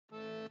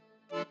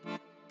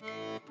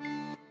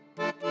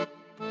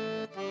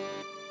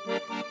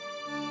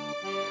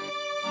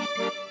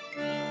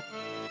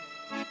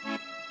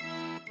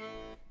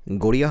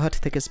গড়িয়াহাট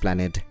থেকে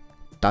স্প্ল্যানেড,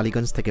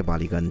 টালিগঞ্জ থেকে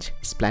বালিগঞ্জ,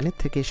 স্প্ল্যানেড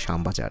থেকে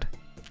শ্যামবাজার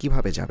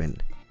কিভাবে যাবেন?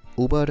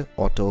 উবার,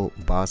 অটো,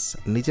 বাস,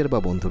 নিজের বা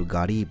বন্ধুর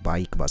গাড়ি,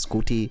 বাইক বা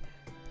স্কুটি,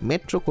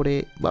 মেট্রো করে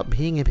বা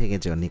ভেঙে ভেঙে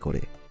জার্নি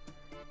করে।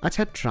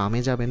 আচ্ছা,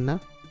 ট্রামে যাবেন না?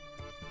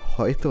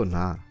 হয়তো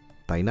না,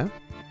 তাই না?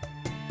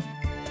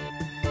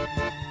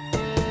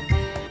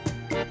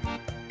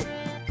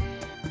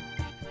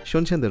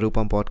 শুনছেন দ্য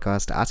রূপম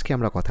পডকাস্ট। আজকে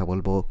আমরা কথা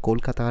বলবো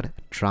কলকাতার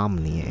ট্রাম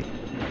নিয়ে।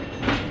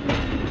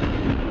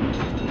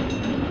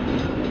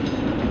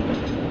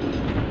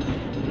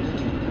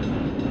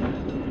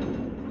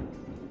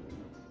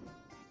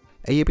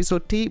 এই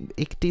এপিসোডটি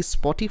একটি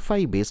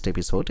স্পটিফাই বেসড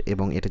এপিসোড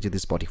এবং এটা যদি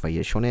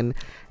স্পটিফাইয়ে শোনেন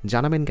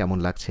জানাবেন কেমন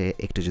লাগছে।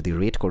 একটু যদি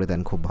রেট করে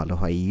দেন খুব ভালো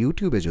হয়।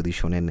 ইউটিউবে যদি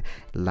শোনেন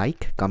লাইক,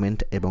 কমেন্ট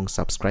এবং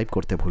সাবস্ক্রাইব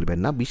করতে ভুলবেন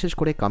না। বিশেষ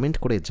করে কমেন্ট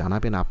করে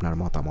জানাবেন আপনার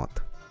মতামত।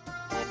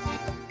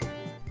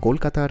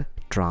 কলকাতার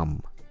ট্রাম,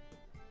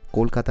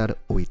 কলকাতার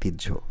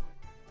ঐতিহ্য,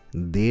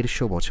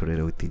 150 বছরের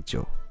ঐতিহ্য।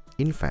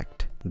 ইনফ্যাক্ট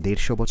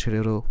 150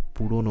 বছরেরও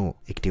পুরনো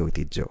একটি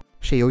ঐতিহ্য।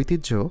 সেই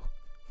ঐতিহ্য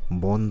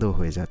বন্ধ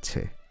হয়ে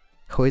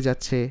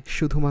যাচ্ছে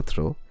শুধুমাত্র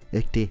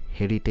একটি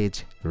হেরিটেজ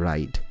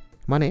রাইড।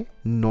 মানে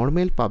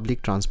নর্মাল পাবলিক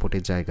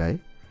ট্রান্সপোর্টের জায়গায়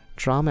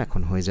ট্রাম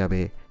এখন হয়ে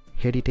যাবে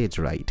হেরিটেজ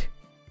রাইড।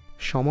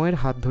 সময়ের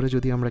হাত ধরে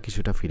যদি আমরা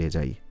কিছুটা ফিরে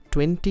যাই,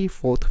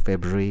 24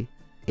 ফেব্রুয়ারি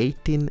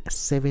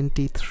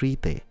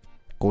 1873-তে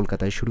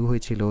কলকাতায় শুরু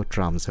হয়েছিল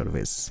ট্রাম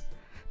সার্ভিস।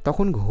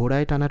 তখন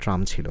ঘোড়ায় টানা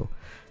ট্রাম ছিল,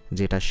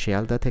 যেটা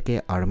শিয়ালদা থেকে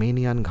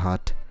আর্মেনিয়ান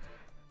ঘাট,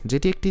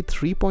 যেটি একটি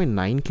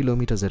 3.9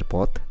 কিলোমিটারের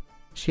পথ,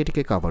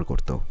 সেটিকে কভার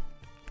করত।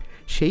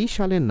 সেই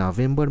সালের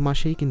নভেম্বর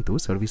মাসেই কিন্তু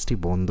সার্ভিসটি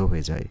বন্ধ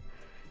হয়ে যায়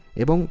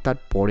এবং তার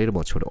পরের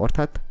বছর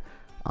অর্থাৎ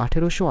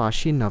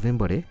 1880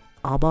 নভেম্বরে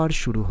আবার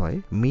শুরু হয়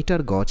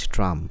মিটার গজ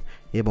ট্রাম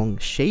এবং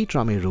সেই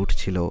ট্রামের রুট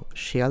ছিল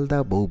শিয়ালদা,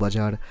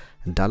 বউবাজার,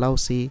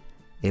 ডালাউসি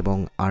এবং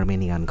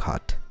আর্মেনিয়ান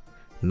ঘাট।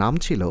 নাম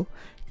ছিল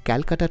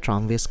ক্যালকাটা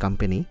ট্রামওয়েজ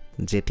কোম্পানি,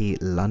 যেটি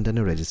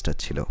লন্ডনে রেজিস্টার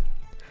ছিল।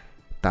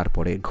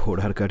 তারপরে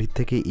ঘোড়ার গাড়ির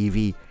থেকে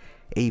ইভি,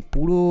 এই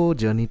পুরো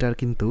জার্নিটার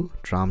কিন্তু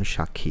ট্রাম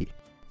সাক্ষী।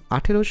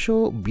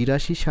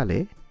 1882 সালে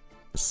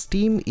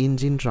স্টিম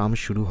ইঞ্জিন ট্রাম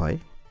শুরু হয়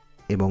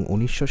এবং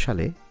 1900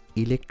 সালে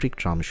ইলেকট্রিক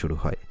ট্রাম শুরু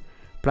হয়।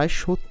 প্রায়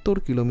 70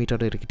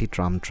 কিলোমিটারের একটি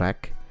ট্রাম ট্র্যাক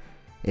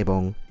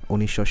এবং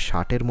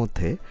 1960-এর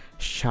মধ্যে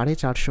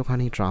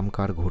 450খানি ট্রাম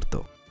কার ঘুরত।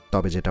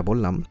 তবে যেটা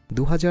বললাম,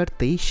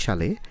 2023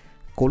 সালে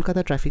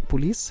কলকাতা ট্রাফিক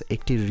পুলিশ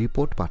একটি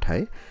রিপোর্ট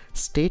পাঠায়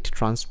স্টেট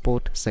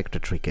ট্রান্সপোর্ট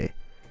সেক্রেটারিকে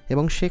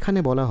এবং সেখানে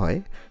বলা হয়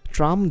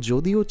ট্রাম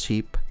যদিও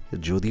চিপ,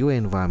 যদিও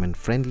এনভায়রনমেন্ট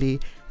ফ্রেন্ডলি,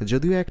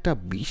 যদিও একটা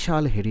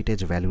বিশাল হেরিটেজ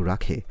ভ্যালু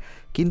রাখে,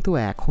 কিন্তু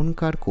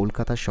এখনকার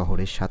কলকাতা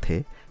শহরের সাথে,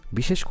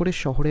 বিশেষ করে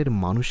শহরের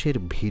মানুষের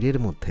ভিড়ের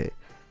মধ্যে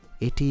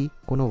এটি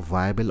কোনো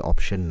ভায়াবল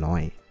অপশন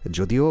নয়।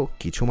 যদিও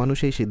কিছু মানুষ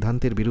এই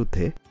সিদ্ধান্তের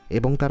বিরুদ্ধে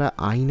এবং তারা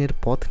আইনের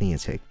পথ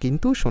নিয়েছে,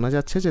 কিন্তু শোনা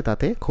যাচ্ছে যে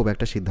তাতে খুব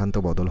একটা সিদ্ধান্ত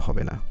বদল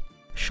হবে না।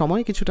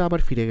 সময় কিছুটা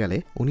আবার ফিরে গেলে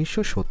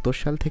 1970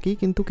 সাল থেকেই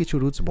কিন্তু কিছু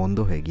রুটস বন্ধ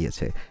হয়ে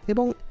গিয়েছে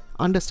এবং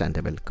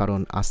আন্ডারস্ট্যান্ডেবল, কারণ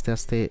আস্তে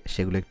আস্তে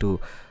সেগুলো একটু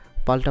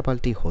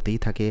পাল্টাপাল্টি হতেই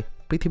থাকে।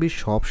 পৃথিবীর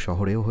সব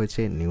শহরেও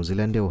হয়েছে,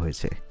 নিউজিল্যান্ডেও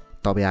হয়েছে।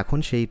 তবে এখন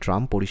সেই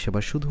ট্রাম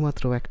পরিষেবা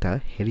শুধুমাত্র একটা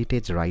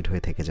হেরিটেজ রাইড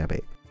হয়ে থেকে যাবে।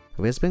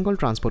 ওয়েস্ট বেঙ্গল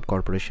ট্রান্সপোর্ট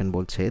কর্পোরেশন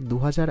বলছে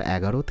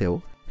 2011-তেও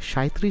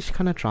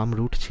 37খানা ট্রাম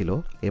রুট ছিল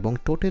এবং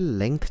টোটাল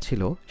লেংথ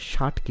ছিল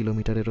 60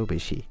 কিলোমিটারেরও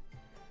বেশি।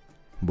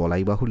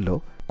 বলাই বাহুল্য,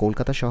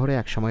 কলকাতা শহরে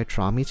একসময়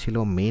ট্রামই ছিল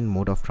মেন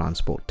মোড অফ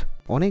ট্রান্সপোর্ট।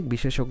 অনেক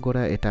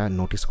বিশেষজ্ঞরা এটা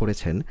নোটিস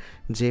করেছেন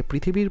যে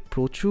পৃথিবীর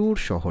প্রচুর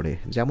শহরে,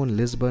 যেমন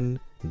লিসবন,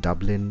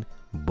 ডাবলিন,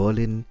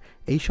 বার্লিন,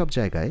 এইসব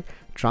জায়গায়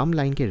ট্রাম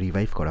লাইনকে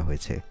রিভাইভ করা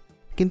হয়েছে,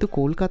 কিন্তু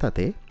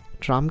কলকাতাতে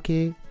ট্রামকে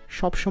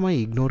সবসময়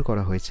ইগনোর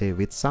করা হয়েছে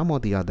with some or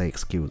the other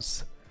excuse.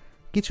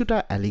 কিছুটা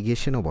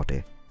অ্যালিগেশনও বটে,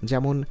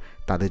 যেমন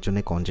তাদের জন্য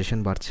কনজেশন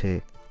বাড়ছে,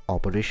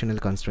 অপারেশনাল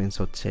কনস্ট্রেন্টস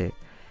হচ্ছে,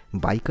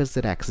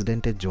 বাইকার্সদের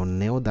অ্যাক্সিডেন্টের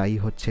জন্যেও দায়ী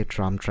হচ্ছে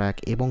ট্রাম ট্র্যাক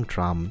এবং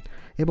ট্রাম,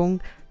 এবং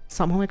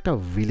সামহাও একটা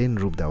ভিলেন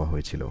রূপ দেওয়া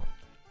হয়েছিল।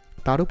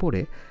 তার উপরে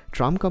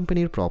ট্রাম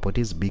কোম্পানির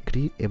প্রপার্টিজ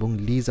বিক্রি এবং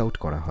লিজ আউট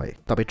করা হয়।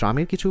 তবে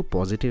ট্রামের কিছু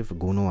পজিটিভ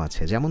গুণও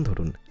আছে, যেমন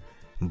ধরুন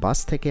বাস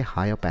থেকে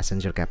হায়ার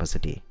প্যাসেঞ্জার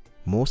ক্যাপাসিটি,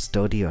 মোর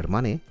স্টার্ডিয়ার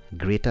মানে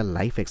greater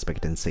life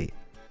expectancy,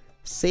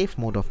 safe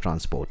mode of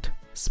transport,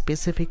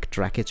 specific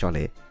ট্র্যাকে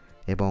চলে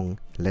এবং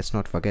let's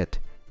not forget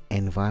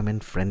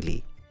environment friendly.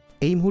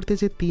 এই মুহূর্তে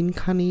যে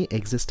 3খানি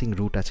এক্সিস্টিং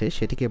রুট আছে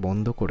সেটিকে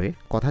বন্ধ করে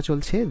কথা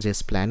চলছে যে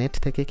স্প্ল্যানেড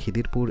থেকে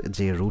খিদিরপুর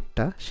যে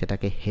রুটটা,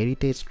 সেটাকে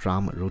হেরিটেজ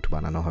ট্রাম রুট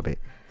বানানো হবে।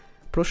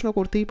 প্রশ্ন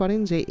করতেই পারেন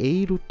যে এই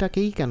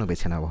রুটটাকেই কেন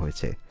বেছে নেওয়া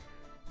হয়েছে।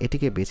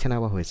 এটিকে বেছে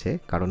নেওয়া হয়েছে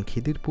কারণ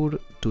খিদিরপুর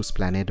টু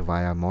স্প্ল্যানেড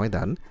ভায়া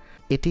ময়দান,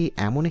 এটি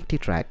এমন একটি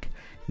ট্র্যাক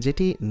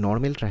যেটি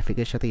নর্মাল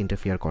ট্রাফিকের সাথে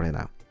ইন্টারফিয়ার করে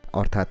না,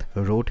 অর্থাৎ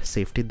রোড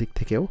সেফটির দিক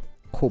থেকেও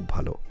খুব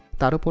ভালো।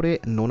 তার উপরে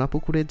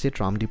নোনাপুকুরের যে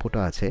ট্রাম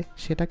ডিপোটা আছে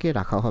সেটাকে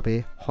রাখা হবে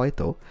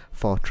হয়তো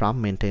ফর ট্রাম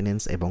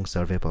মেনটেন্যান্স এবং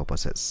সার্ভে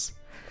পারপাসেস।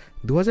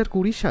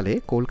 2020 সালে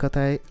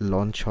কলকাতায়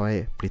লঞ্চ হয়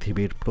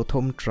পৃথিবীর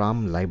প্রথম ট্রাম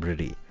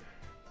লাইব্রেরি।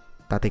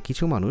 তাতে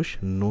কিছু মানুষ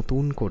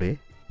নতুন করে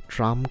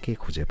ট্রামকে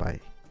খুঁজে পায়।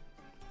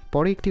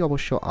 পরে একটি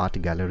অবশ্য আর্ট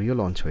গ্যালারিও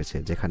লঞ্চ হয়েছে,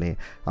 যেখানে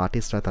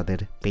আর্টিস্টরা তাদের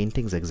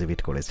পেন্টিংস এক্সিবিট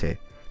করেছে।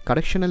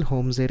 কারেকশনাল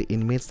হোমসের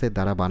ইনমেটসদের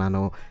দ্বারা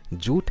বানানো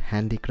জুট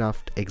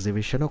হ্যান্ডিক্রাফট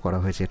এক্সিবিশনও করা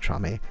হয়েছে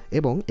ট্রামে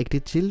এবং একটি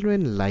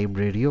চিলড্রেন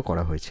লাইব্রেরিও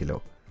করা হয়েছিল।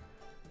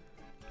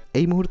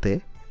 এই মুহূর্তে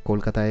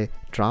কলকাতায়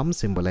ট্রাম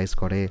সিম্বলাইজ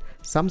করে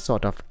some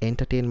sort of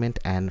entertainment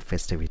and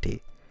festivity.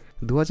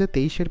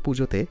 2023-এর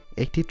পুজোতে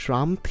একটি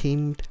ট্রাম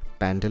থিমড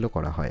প্যান্ডেলও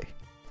করা হয়।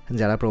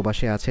 যারা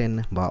প্রবাসে আছেন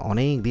বা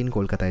অনেক দিন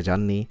কলকাতায়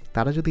যাননি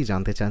তারা যদি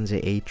জানতে চান যে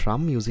এই ট্রাম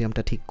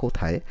মিউজিয়ামটা ঠিক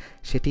কোথায়,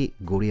 সেটি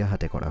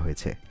গড়িয়াহাটে করা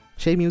হয়েছে।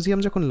 সেই মিউজিয়াম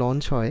যখন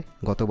লঞ্চ হয়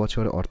গত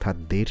বছর অর্থাৎ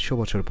 150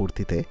 বছর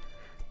পূর্তিতে,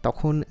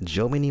 তখন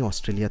জার্মানি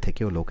অস্ট্রেলিয়া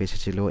থেকেও লোক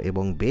এসেছিল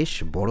এবং বেশ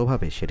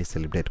বড়ভাবে সেটি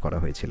সেলিব্রেট করা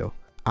হয়েছিল।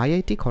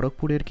 আইআইটি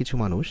খড়গপুরের কিছু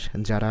মানুষ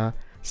যারা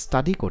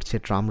স্টাডি করছে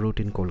ট্রাম রুট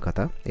ইন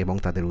কলকাতা এবং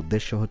তাদের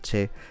উদ্দেশ্য হচ্ছে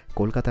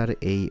কলকাতার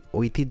এই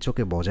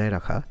ঐতিহ্যকে বজায়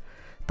রাখা,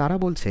 তারা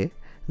বলছে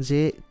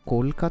যে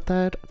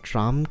কলকাতার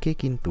ট্রামকে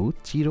কিন্তু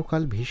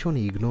চিরকাল ভীষণ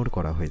ইগনোর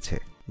করা হয়েছে।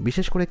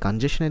 বিশেষ করে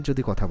কনজেশনের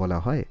যদি কথা বলা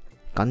হয়,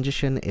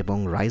 কনজেশন এবং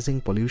রাইজিং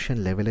পলিউশন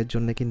লেভেলের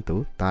জন্য কিন্তু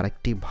তার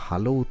একটি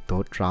ভালো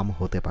উত্তর ট্রাম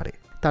হতে পারে।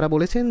 তারা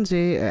বলেছেন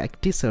যে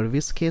একটি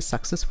সার্ভিসকে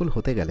সাকসেসফুল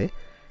হতে গেলে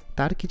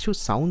তার কিছু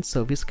সাউন্ড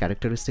সার্ভিস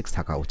ক্যারেক্টারিস্টিক্স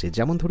থাকা উচিত,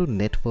 যেমন ধরুন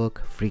network,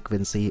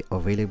 frequency,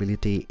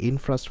 availability,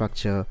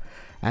 infrastructure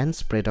and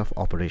spread of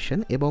operation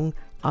এবং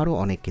আরও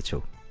অনেক কিছু।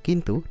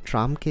 কিন্তু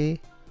ট্রামকে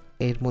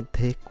এর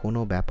মধ্যে কোনো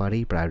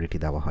ব্যাপারেই প্রায়োরিটি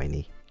দেওয়া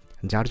হয়নি,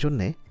 যার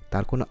জন্যে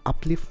তার কোনো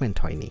আপলিফমেন্ট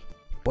হয়নি।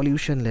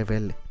 পলিউশন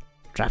লেভেল,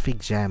 ট্রাফিক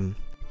জ্যাম,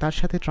 তার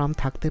সাথে ট্রাম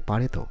থাকতে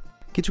পারে তো?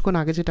 কিছুক্ষণ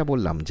আগে যেটা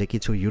বললাম যে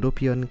কিছু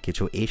ইউরোপিয়ান,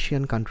 কিছু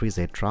এশিয়ান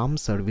কান্ট্রিজে ট্রাম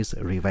সার্ভিস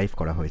রিভাইভ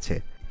করা হয়েছে।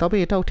 তবে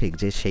এটাও ঠিক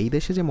যে সেই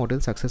দেশে যে মডেল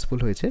সাকসেসফুল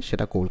হয়েছে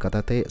সেটা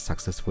কলকাতাতে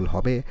সাকসেসফুল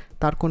হবে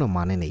তার কোনো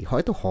মানে নেই,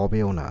 হয়তো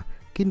হবেও না।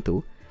 কিন্তু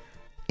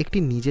একটি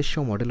নিজস্ব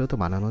মডেলও তো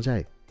বানানো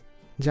যায়।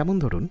 যেমন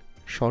ধরুন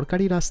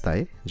সরকারি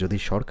রাস্তায় যদি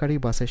সরকারি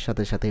বাসের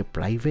সাথে সাথে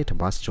প্রাইভেট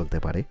বাস চলতে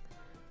পারে,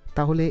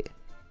 তাহলে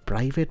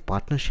প্রাইভেট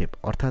পার্টনারশিপ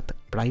অর্থাৎ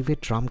প্রাইভেট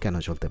ট্রাম কেন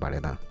চলতে পারে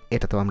না?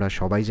 এটা তো আমরা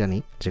সবাই জানি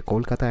যে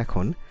কলকাতা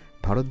এখন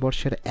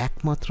ভারতবর্ষের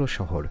একমাত্র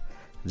শহর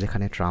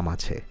যেখানে ট্রাম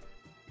আছে।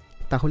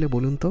 তাহলে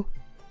বলুন তো,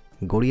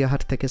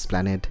 গড়িয়াহাট থেকে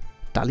স্প্ল্যানেড,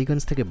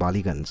 টালিগঞ্জ থেকে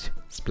বালিগঞ্জ,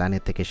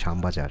 স্প্ল্যানেড থেকে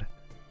শ্যামবাজার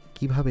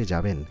কিভাবে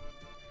যাবেন?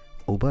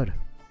 উবার,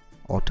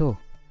 অটো,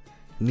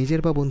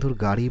 নিজের বা বন্ধুর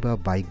গাড়ি বা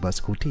বাইক বা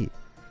স্কুটি,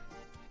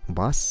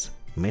 বাস,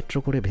 মেট্রো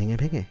করে ভেঙে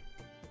ভেঙে?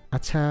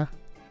 আচ্ছা,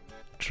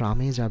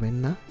 ট্রামে যাবেন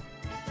না?